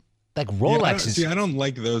 Like Rolex I don't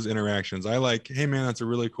like those interactions. I like, "Hey man, that's a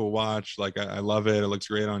really cool watch. Like, I love it. It looks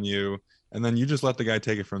great on you." And then you just let the guy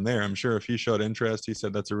take it from there. I'm sure if he showed interest, he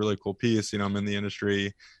said, "That's a really cool piece. I'm in the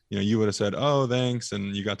industry." You would have said, "Oh, thanks."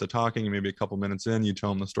 And you got to talking, and maybe a couple minutes in, you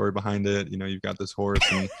tell him the story behind it. You've got this horse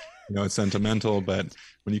and, it's sentimental. But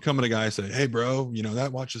when you come at a guy and say, "Hey bro,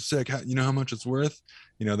 that watch is sick. You know how much it's worth?"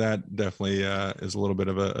 That definitely is a little bit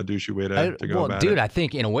of a douchey way to go about it. Dude, I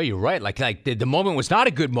think in a way you're right. Like the moment was not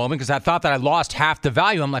a good moment because I thought that I lost half the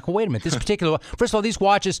value. I'm like, well, wait a minute. This particular, first of all, these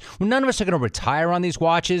watches, none of us are going to retire on these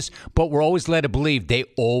watches, but we're always led to believe they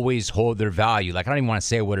always hold their value. Like, I don't even want to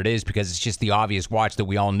say what it is because it's just the obvious watch that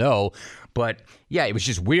we all know. But yeah, it was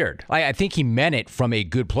just weird. I think he meant it from a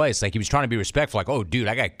good place. Like, he was trying to be respectful. Like, "Oh, dude,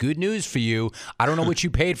 I got good news for you. I don't know what you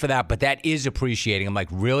paid for that, but that is appreciating." I'm like,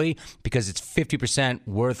 "Really?" Because it's 50%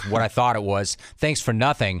 worth what I thought it was. Thanks for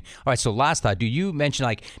nothing. All right, so last thought. Do you mention,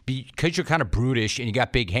 like, because you're kind of brutish and you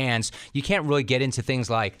got big hands, you can't really get into things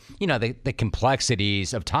like, the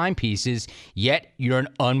complexities of timepieces, yet you're an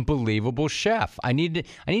unbelievable chef. I need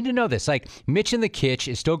to know this. Like, Mitch in the Kitch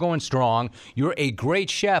is still going strong. You're a great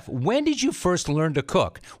chef. When did you first learn to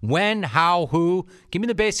cook? When, how, who? Give me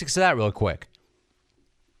the basics of that real quick.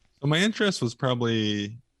 So my interest was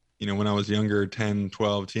probably, when I was younger, 10,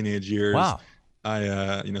 12, teenage years. Wow.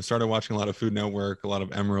 I, started watching a lot of Food Network, a lot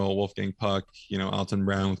of Emeril, Wolfgang Puck, Alton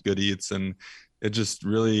Brown with Good Eats. And it just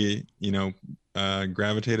really,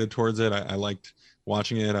 gravitated towards it. I liked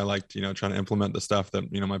watching it. I liked, trying to implement the stuff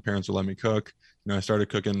that, my parents would let me cook. I started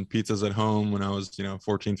cooking pizzas at home when I was,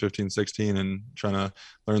 14, 15, 16 and trying to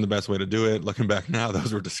learn the best way to do it. Looking back now,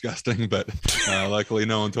 those were disgusting, but luckily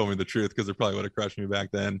no one told me the truth because it probably would have crushed me back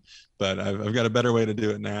then. But I've got a better way to do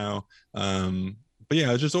it now. But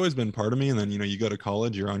yeah, it's just always been part of me. And then, you go to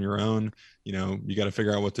college, you're on your own, you got to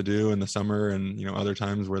figure out what to do in the summer and, other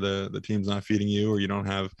times where the team's not feeding you or you don't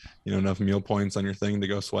have, enough meal points on your thing to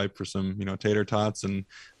go swipe for some, tater tots. And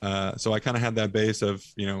so I kind of had that base of,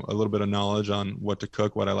 a little bit of knowledge on what to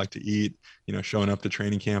cook, what I like to eat, showing up to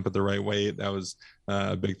training camp at the right weight. That was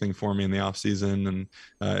a big thing for me in the off season. And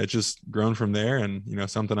it's just grown from there and,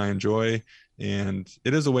 something I enjoy. And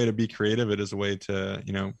it is a way to be creative. It is a way to,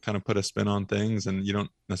 kind of put a spin on things and you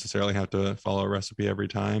don't necessarily have to follow a recipe every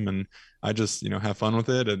time. And I just, have fun with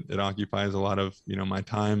it. It occupies a lot of, my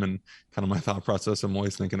time and kind of my thought process. I'm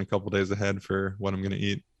always thinking a couple days ahead for what I'm going to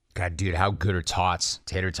eat. God, dude, how good are tots,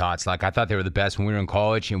 tater tots? Like, I thought they were the best when we were in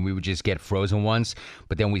college and we would just get frozen ones.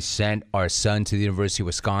 But then we sent our son to the University of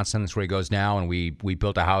Wisconsin. That's where he goes now. And we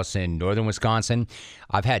built a house in northern Wisconsin.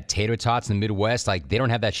 I've had tater tots in the Midwest. Like, they don't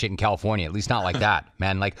have that shit in California, at least not like that,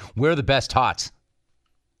 man. Like, where are the best tots?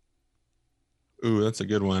 Ooh, that's a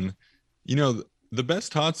good one. The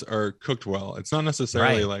best tots are cooked well. It's not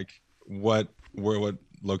necessarily like what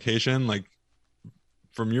location, like,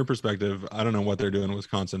 from your perspective, I don't know what they're doing in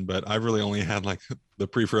Wisconsin, but I've really only had like the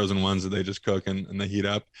pre-frozen ones that they just cook and they heat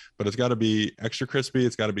up. But it's got to be extra crispy.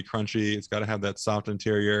 It's got to be crunchy. It's got to have that soft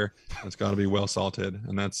interior. It's got to be well salted,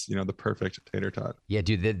 and that's the perfect tater tot. Yeah,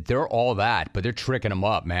 dude, they're all that, but they're tricking them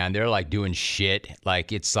up, man. They're like doing shit.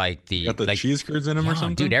 Like it's like got the cheese curds in them or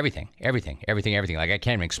something. Dude, everything. Like I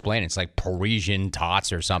can't even explain it. It's like Parisian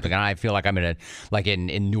tots or something. And I feel like I'm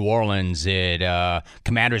in New Orleans at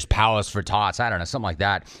Commander's Palace for tots. I don't know, something like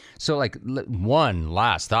that. So like one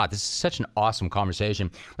last thought. This is such an awesome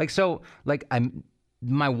conversation.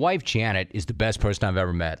 My wife, Janet, is the best person I've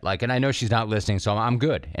ever met. Like, and I know she's not listening, so I'm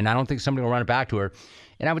good. And I don't think somebody will run it back to her.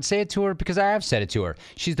 And I would say it to her because I have said it to her.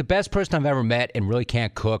 She's the best person I've ever met and really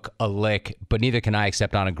can't cook a lick, but neither can I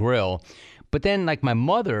except on a grill. But then, like, my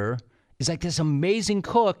mother is like this amazing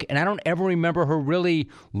cook, and I don't ever remember her really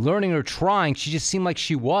learning or trying. She just seemed like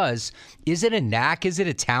she was. Is it a knack? Is it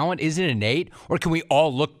a talent? Is it innate? Or can we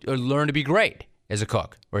all look or learn to be great as a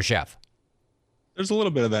cook or a chef? There's a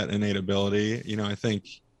little bit of that innate ability. I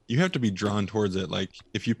think you have to be drawn towards it. Like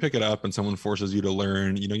if you pick it up and someone forces you to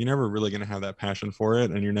learn, you're never really going to have that passion for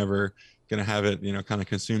it, and you're never going to have it, kind of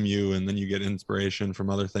consume you. And then you get inspiration from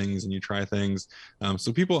other things and you try things.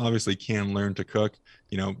 So people obviously can learn to cook,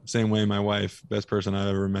 same way my wife, best person I've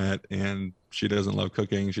ever met. And she doesn't love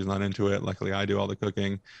cooking. She's not into it. Luckily I do all the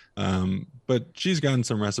cooking. But she's gotten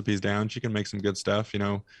some recipes down. She can make some good stuff,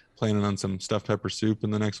 planning on some stuffed pepper soup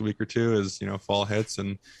in the next week or two as, fall hits.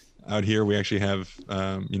 And out here we actually have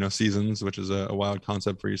seasons, which is a wild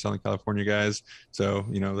concept for you Southern California guys. So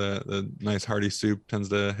the nice hearty soup tends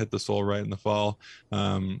to hit the soul right in the fall.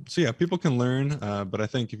 So yeah, people can learn, but I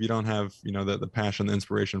think if you don't have the passion, the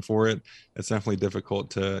inspiration for it, it's definitely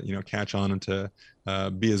difficult to catch on and to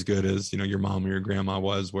be as good as your mom or your grandma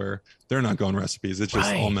was, where they're not going recipes. It's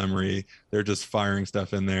just all memory. They're just firing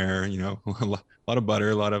stuff in there. A lot of butter,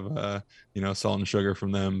 a lot of salt and sugar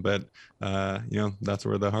from them, but that's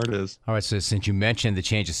where the heart is. All right, so since you mentioned the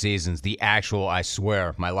change of seasons, I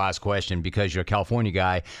swear, my last question, because you're a California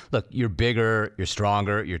guy, look, you're bigger, you're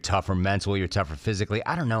stronger, you're tougher mentally, you're tougher physically.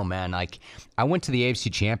 I don't know, man. Like, I went to the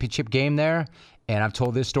AFC Championship game there, and I've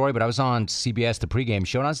told this story, but I was on CBS, the pregame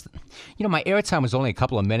show, and I was, my airtime was only a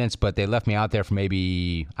couple of minutes, but they left me out there for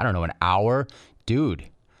maybe, an hour. Dude,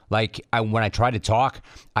 like, when I tried to talk,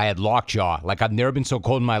 I had lockjaw. Like, I've never been so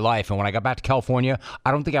cold in my life. And when I got back to California,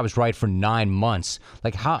 I don't think I was right for 9 months.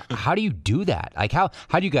 Like, how do you do that? Like, how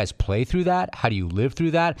do you guys play through that? How do you live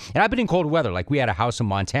through that? And I've been in cold weather. Like, we had a house in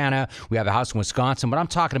Montana. We have a house in Wisconsin. But I'm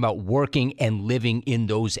talking about working and living in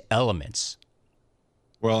those elements.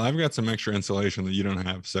 Well, I've got some extra insulation that you don't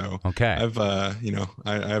have. So okay. I've, I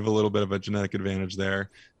have a little bit of a genetic advantage there.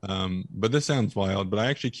 But this sounds wild, but I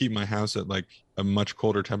actually keep my house at like a much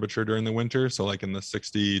colder temperature during the winter. So like in the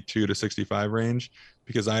 62 to 65 range,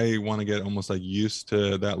 because I want to get almost like used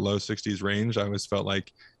to that low 60s range. I always felt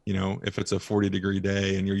like, if it's a 40-degree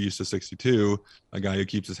day and you're used to 62, a guy who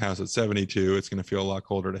keeps his house at 72, it's going to feel a lot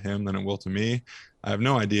colder to him than it will to me. I have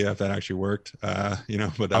no idea if that actually worked, but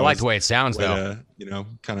that I like the way it sounds, though. To,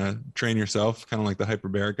 kind of train yourself, kind of like the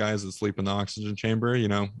hyperbaric guys that sleep in the oxygen chamber. You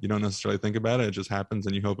don't necessarily think about it; it just happens,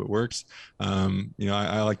 and you hope it works.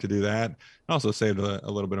 I like to do that. I also saved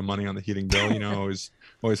a little bit of money on the heating bill.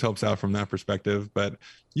 Always helps out from that perspective. But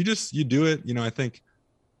you do it. I think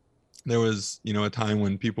there was, a time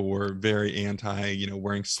when people were very anti,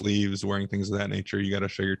 wearing sleeves, wearing things of that nature. You got to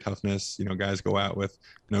show your toughness. Guys go out with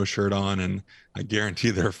no shirt on, and I guarantee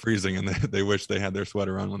they're freezing and they wish they had their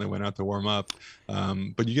sweater on when they went out to warm up.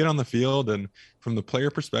 But you get on the field, and from the player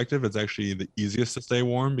perspective, it's actually the easiest to stay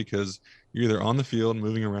warm because you're either on the field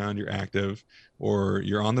moving around, you're active, or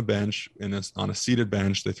you're on the bench and it's on a seated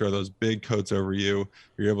bench. They throw those big coats over you.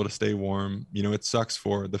 You're able to stay warm. It sucks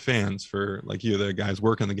for the fans, for like the guys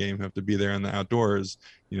working the game who have to be there in the outdoors,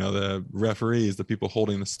 the referees, the people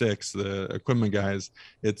holding the sticks, the equipment guys.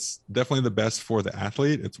 It's definitely the best for the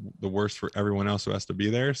athlete. It's the worst for everyone else who has to be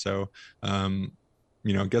there. So,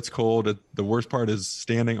 it gets cold. The worst part is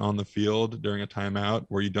standing on the field during a timeout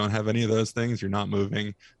where you don't have any of those things. You're not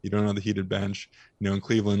moving. You don't have the heated bench. In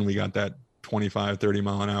Cleveland, we got that 25, 30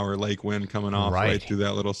 mile an hour lake wind coming off right through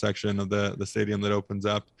that little section of the stadium that opens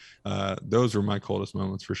up. Those were my coldest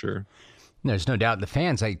moments for sure. There's no doubt. The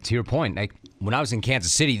fans, like, to your point, like when I was in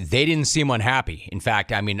Kansas City, they didn't seem unhappy. In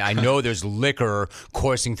fact, I know there's liquor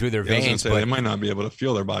coursing through their veins, but they might not be able to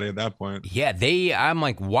feel their body at that point. Yeah, I'm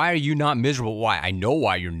like, why are you not miserable? Why? I know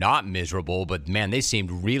why you're not miserable, but man, they seemed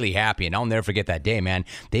really happy, and I'll never forget that day, man.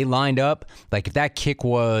 They lined up, like if that kick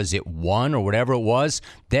was at 1 or whatever it was,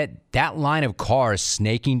 that line of cars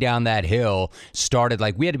snaking down that hill started,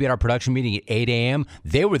 like we had to be at our production meeting at 8 a.m.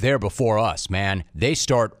 They were there before us, man. They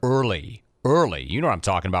start early. early. You know what I'm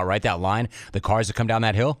talking about, right? That line, the cars that come down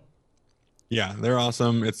that hill. Yeah, they're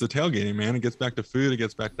awesome. It's the tailgating, man. It gets back to food. It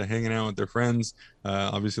gets back to hanging out with their friends.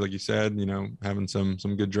 Obviously, like you said, having some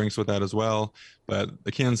good drinks with that as well. But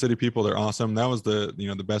the Kansas City people, they're awesome. That was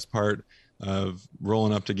the best part of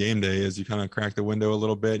rolling up to game day is you kind of crack the window a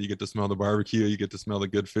little bit. You get to smell the barbecue. You get to smell the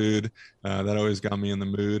good food. That always got me in the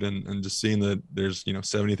mood. And just seeing that there's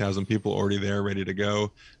 70,000 people already there ready to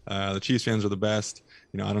go. The Chiefs fans are the best.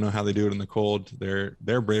 I don't know how they do it in the cold.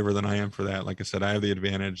 They're braver than I am for that. Like I said, I have the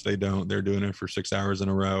advantage. They don't. They're doing it for 6 hours in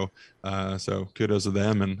a row. So kudos to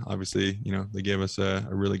them. And obviously, they gave us a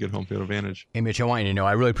really good home field advantage. Hey, Mitch, I want you to know,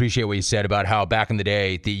 I really appreciate what you said about how back in the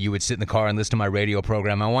day that you would sit in the car and listen to my radio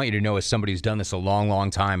program. I want you to know, as somebody who's done this a long, long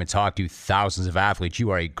time and talked to thousands of athletes, you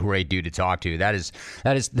are a great dude to talk to. That is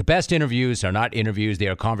the best interviews are not interviews. They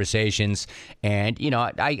are conversations. And,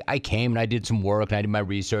 I came and I did some work and I did my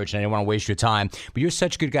research and I didn't want to waste your time. But you're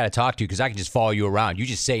such a good guy to talk to because I can just follow you around. You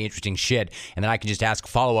just say interesting shit and then I can just ask a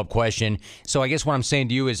follow-up question. So I guess what I'm saying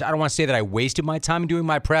to you is I don't want to say that I wasted my time doing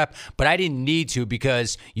my prep, but I didn't need to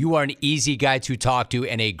because you are an easy guy to talk to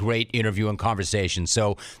and a great interview and conversation.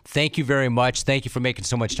 So thank you very much. Thank you for making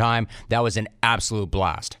so much time. That was an absolute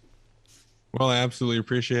blast. Well, I absolutely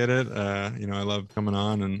appreciate it. I love coming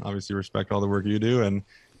on and obviously respect all the work you do. And,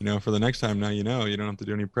 for the next time now, you don't have to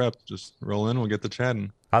do any prep. Just roll in. We'll get to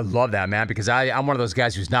chatting. I love that, man, because I'm one of those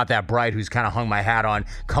guys who's not that bright, who's kind of hung my hat on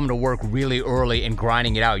coming to work really early and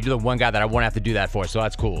grinding it out. You're the one guy that I won't have to do that for, so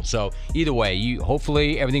that's cool. So either way,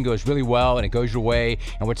 hopefully everything goes really well and it goes your way,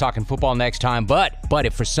 and we're talking football next time. But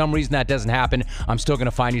if for some reason that doesn't happen, I'm still going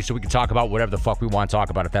to find you so we can talk about whatever the fuck we want to talk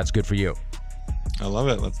about, if that's good for you. I love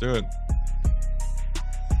it. Let's do it.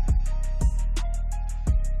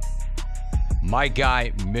 My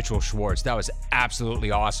guy, Mitchell Schwartz. That was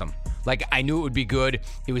absolutely awesome. Like, I knew it would be good.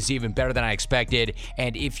 It was even better than I expected.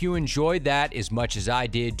 And if you enjoyed that as much as I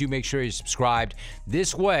did, do make sure you're subscribed.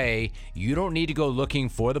 This way, you don't need to go looking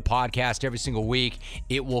for the podcast every single week.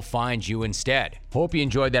 It will find you instead. Hope you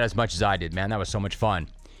enjoyed that as much as I did, man. That was so much fun.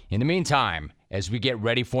 In the meantime, as we get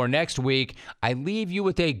ready for next week, I leave you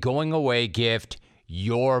with a going away gift,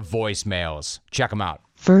 your voicemails. Check them out.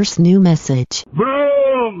 First new message.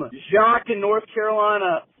 Boom! Jacques in North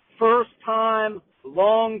Carolina. First time,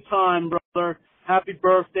 long time, brother. Happy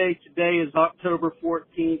birthday. Today is October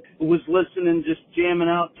 14th. Was listening, just jamming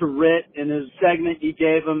out to Rit and his segment you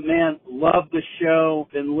gave him. Man, love the show.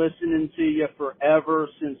 Been listening to you forever,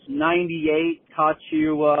 since 98. Caught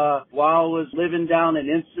you while I was living down in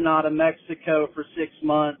Ensenada, Mexico for 6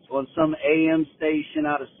 months on some AM station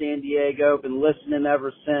out of San Diego. Been listening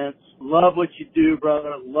ever since. Love what you do,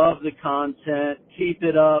 brother. Love the content. Keep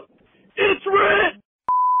it up. It's Rit!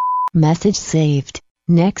 Message saved.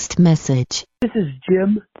 Next message. This is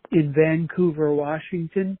Jim in Vancouver,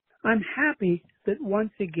 Washington. I'm happy that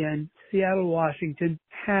once again Seattle, Washington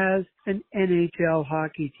has an NHL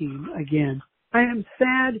hockey team again. I am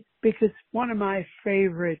sad because one of my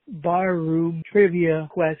favorite barroom trivia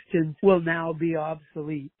questions will now be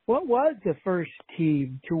obsolete. What was the first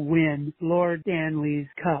team to win Lord Stanley's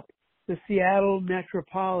Cup? The Seattle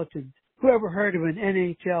Metropolitans. Who ever heard of an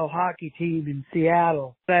NHL hockey team in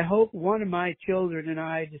Seattle? I hope one of my children and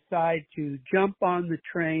I decide to jump on the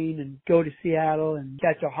train and go to Seattle and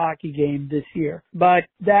catch a hockey game this year. But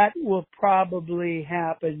that will probably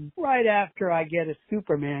happen right after I get a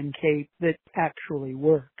Superman cape that actually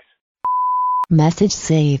works. Message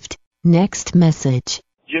saved. Next message.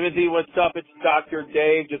 Jimothy, what's up? It's Dr.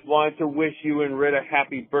 Dave. Just wanted to wish you and Rit a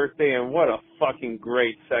happy birthday, and what a fucking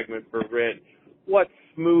great segment for Rit. What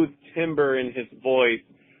smooth timbre in his voice.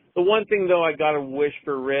 The one thing, though, I gotta wish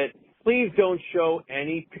for Rit, please don't show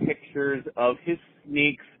any pictures of his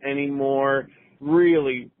sneaks anymore.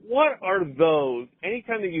 Really, what are those?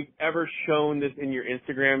 Anytime that you've ever shown this in your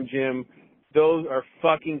Instagram, Jim, those are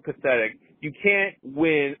fucking pathetic. You can't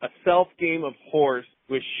win a self-game of horse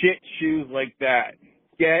with shit shoes like that.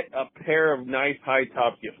 Get a pair of nice high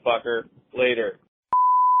tops, you fucker. Later.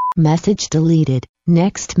 Message deleted.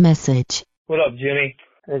 Next message. What up, Jimmy?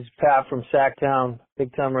 It's Pat from Sacktown,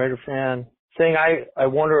 big-time Raider fan. Thing I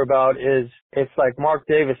wonder about is, it's like Mark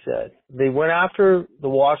Davis said, they went after the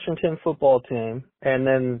Washington football team, and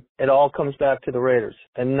then it all comes back to the Raiders.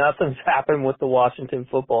 And nothing's happened with the Washington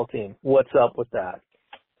football team. What's up with that?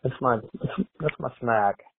 That's my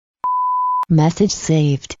smack. Message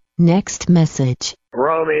saved. Next message.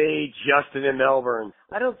 Romy, Justin in Melbourne.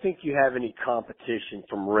 I don't think you have any competition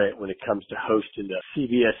from Rit when it comes to hosting the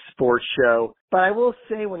CBS sports show. But I will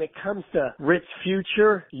say when it comes to Rit's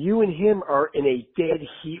future, you and him are in a dead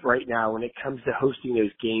heat right now when it comes to hosting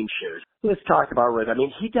those game shows. Let's talk about Rit. I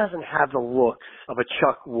mean, he doesn't have the looks of a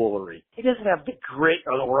Chuck Woolery. He doesn't have the grit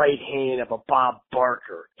or the right hand of a Bob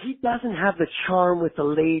Barker. He doesn't have the charm with the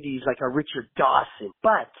ladies like a Richard Dawson.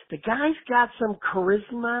 But the guy's got some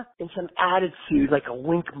charisma and some attitude like a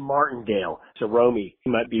Wink Martindale. So, Romy,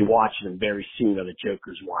 you might be watching him very soon on the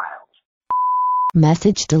Joker's Wild.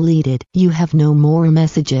 Message deleted. You have no more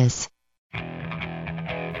messages.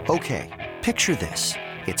 Okay, picture this.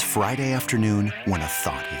 It's Friday afternoon when a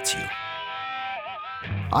thought hits you.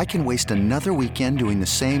 I can waste another weekend doing the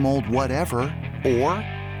same old whatever, or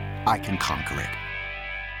I can conquer it.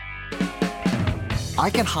 I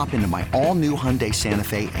can hop into my all-new Hyundai Santa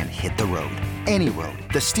Fe and hit the road. Any road.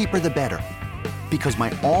 The steeper the better. Because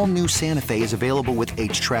my all-new Santa Fe is available with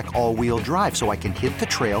H-Track all-wheel drive, so I can hit the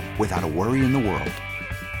trail without a worry in the world.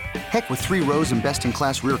 Heck, with 3 rows and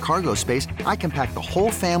best-in-class rear cargo space, I can pack the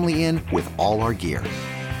whole family in with all our gear.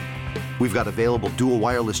 We've got available dual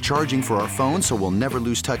wireless charging for our phones, so we'll never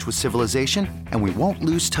lose touch with civilization, and we won't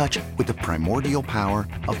lose touch with the primordial power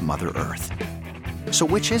of Mother Earth. So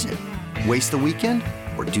which is it? Waste the weekend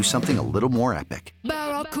or do something a little more epic?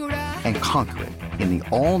 And conquer it in the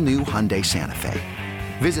all-new Hyundai Santa Fe.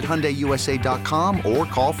 Visit HyundaiUSA.com or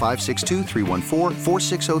call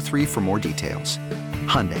 562-314-4603 for more details.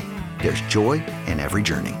 Hyundai, there's joy in every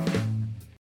journey.